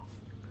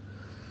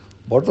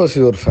What was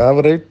your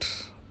favorite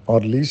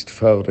or least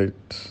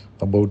favorite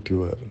about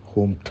your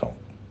hometown?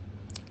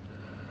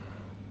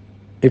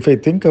 If I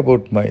think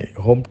about my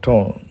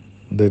hometown,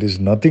 there is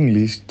nothing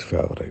least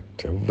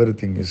favorite.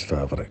 Everything is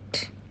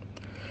favorite.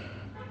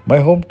 My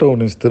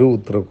hometown is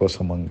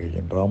Thiruvuthirakosamangai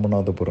in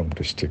Ramanathapuram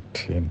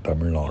district in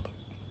Tamil Nadu.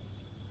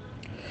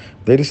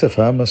 There is a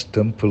famous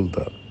temple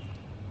there,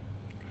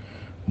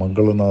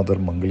 Mangalanadhar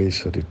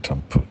Mangaleshwari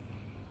temple.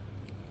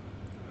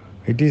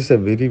 It is a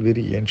very,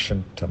 very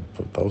ancient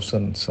temple,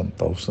 thousands and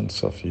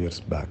thousands of years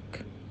back.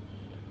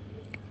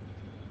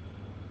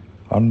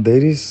 And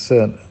there is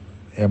an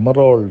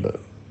emerald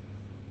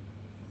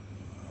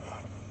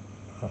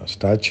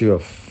statue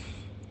of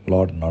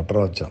Lord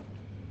Nataraja.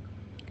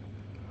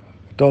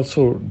 It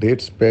also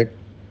dates back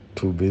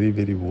to very,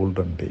 very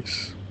olden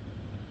days.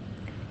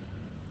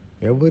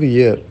 Every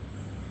year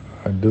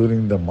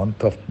during the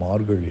month of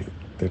Margali,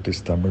 that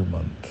is Tamil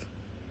month,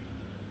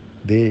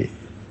 they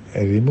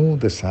remove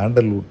the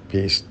sandalwood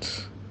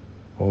paste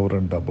over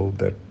and above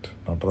that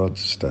Nataraj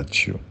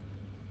statue.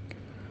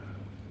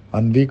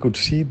 And we could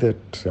see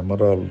that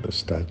emerald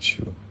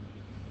statue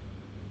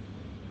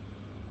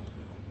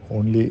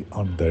only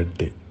on that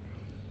day.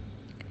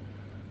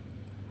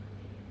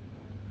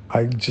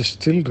 I just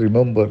still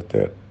remember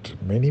that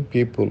many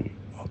people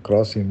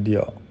across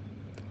India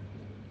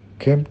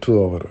came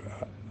to our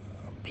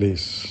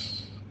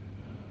place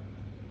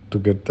to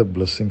get the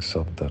blessings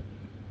of that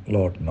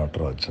Lord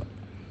Nataraja.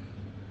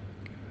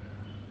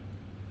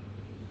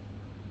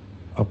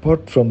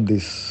 Apart from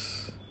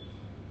this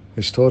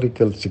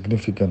historical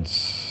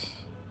significance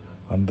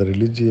and the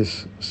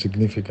religious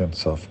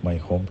significance of my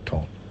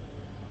hometown,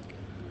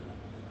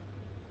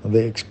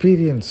 the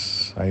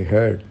experience I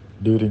had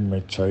during my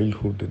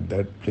childhood in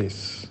that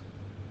place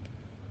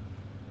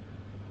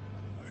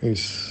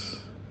is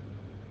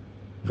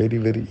very,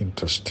 very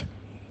interesting.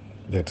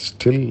 That's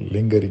still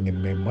lingering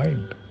in my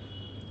mind.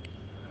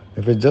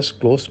 If I just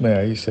close my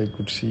eyes, I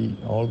could see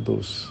all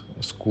those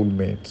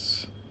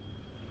schoolmates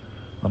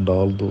and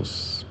all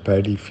those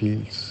paddy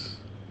fields,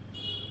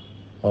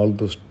 all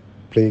those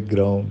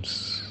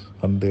playgrounds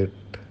and that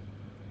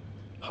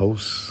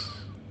house.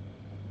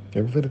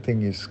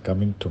 Everything is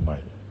coming to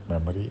my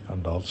memory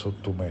and also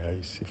to my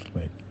eyes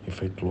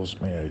if I close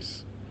my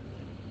eyes.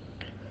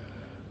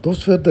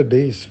 Those were the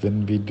days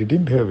when we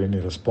didn't have any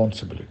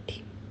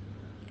responsibility.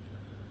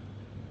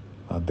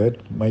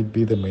 That might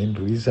be the main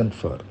reason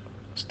for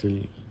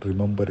still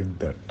remembering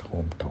that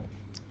hometown.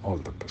 All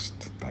the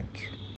best.